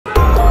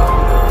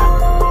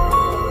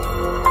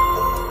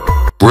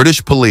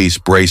British police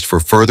braced for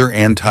further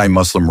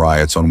anti-Muslim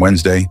riots on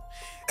Wednesday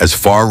as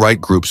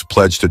far-right groups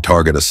pledged to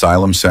target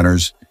asylum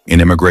centers and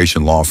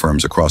immigration law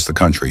firms across the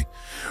country,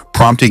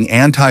 prompting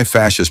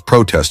anti-fascist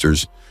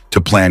protesters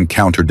to plan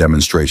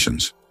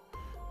counter-demonstrations.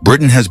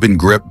 Britain has been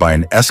gripped by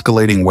an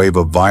escalating wave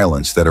of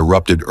violence that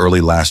erupted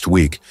early last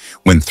week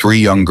when 3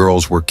 young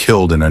girls were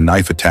killed in a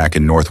knife attack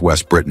in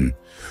northwest Britain,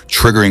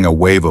 triggering a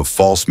wave of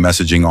false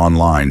messaging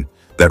online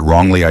that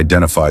wrongly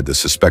identified the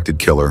suspected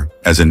killer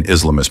as an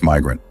Islamist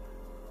migrant.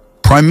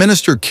 Prime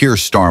Minister Keir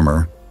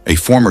Starmer, a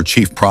former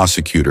chief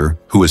prosecutor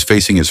who is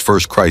facing his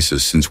first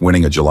crisis since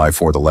winning a July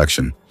 4th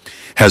election,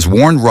 has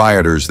warned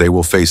rioters they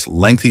will face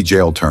lengthy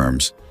jail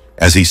terms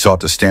as he sought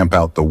to stamp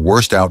out the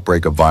worst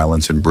outbreak of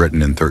violence in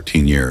Britain in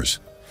 13 years.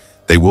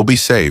 They will be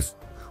safe.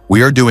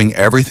 We are doing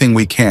everything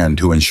we can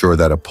to ensure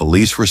that a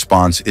police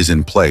response is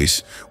in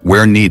place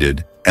where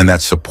needed and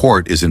that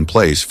support is in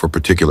place for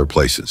particular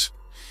places.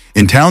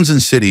 In towns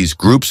and cities,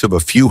 groups of a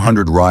few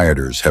hundred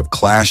rioters have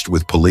clashed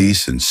with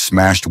police and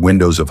smashed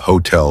windows of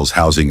hotels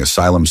housing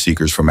asylum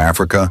seekers from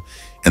Africa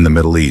and the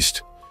Middle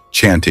East,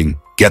 chanting,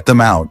 "Get them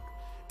out,"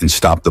 and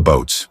 "Stop the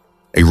boats,"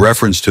 a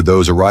reference to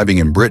those arriving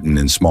in Britain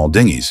in small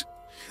dinghies.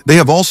 They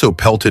have also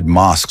pelted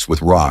mosques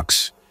with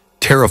rocks,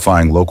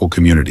 terrifying local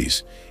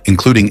communities,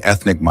 including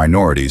ethnic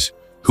minorities,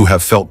 who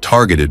have felt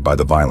targeted by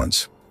the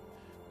violence.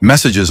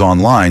 Messages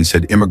online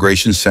said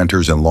immigration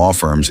centers and law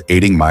firms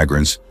aiding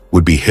migrants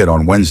would be hit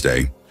on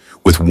Wednesday,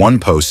 with one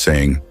post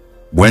saying,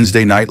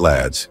 "Wednesday night,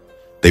 lads.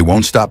 They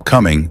won't stop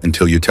coming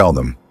until you tell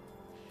them."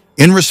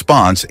 In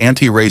response,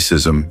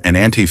 anti-racism and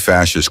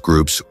anti-fascist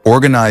groups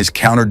organized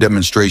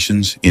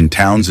counter-demonstrations in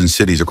towns and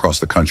cities across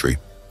the country.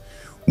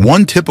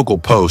 One typical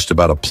post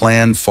about a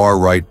planned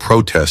far-right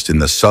protest in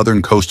the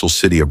southern coastal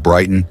city of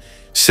Brighton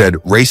said,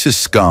 "Racist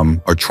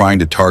scum are trying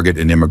to target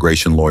an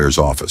immigration lawyer's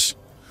office.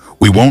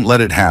 We won't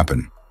let it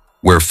happen.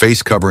 Wear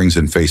face coverings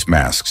and face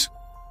masks."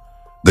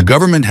 The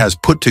government has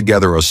put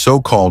together a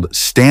so-called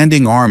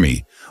standing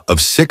army of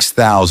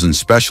 6,000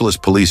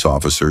 specialist police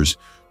officers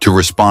to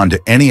respond to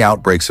any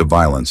outbreaks of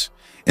violence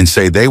and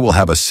say they will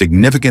have a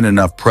significant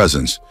enough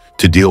presence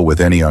to deal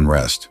with any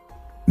unrest.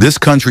 This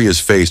country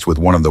is faced with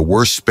one of the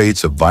worst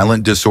spates of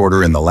violent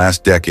disorder in the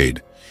last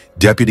decade,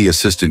 Deputy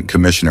Assistant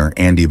Commissioner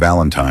Andy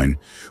Valentine,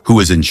 who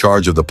is in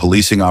charge of the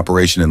policing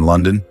operation in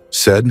London,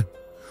 said,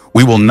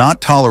 "We will not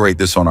tolerate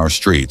this on our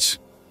streets.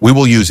 We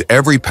will use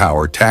every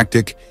power,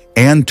 tactic,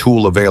 and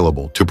tool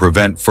available to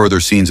prevent further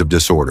scenes of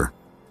disorder."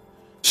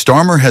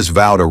 Starmer has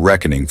vowed a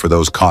reckoning for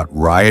those caught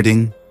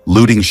rioting,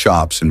 looting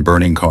shops, and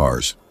burning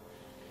cars.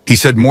 He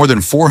said more than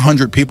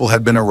 400 people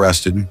had been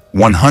arrested,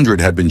 100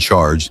 had been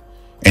charged,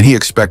 and he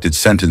expected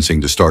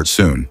sentencing to start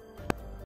soon.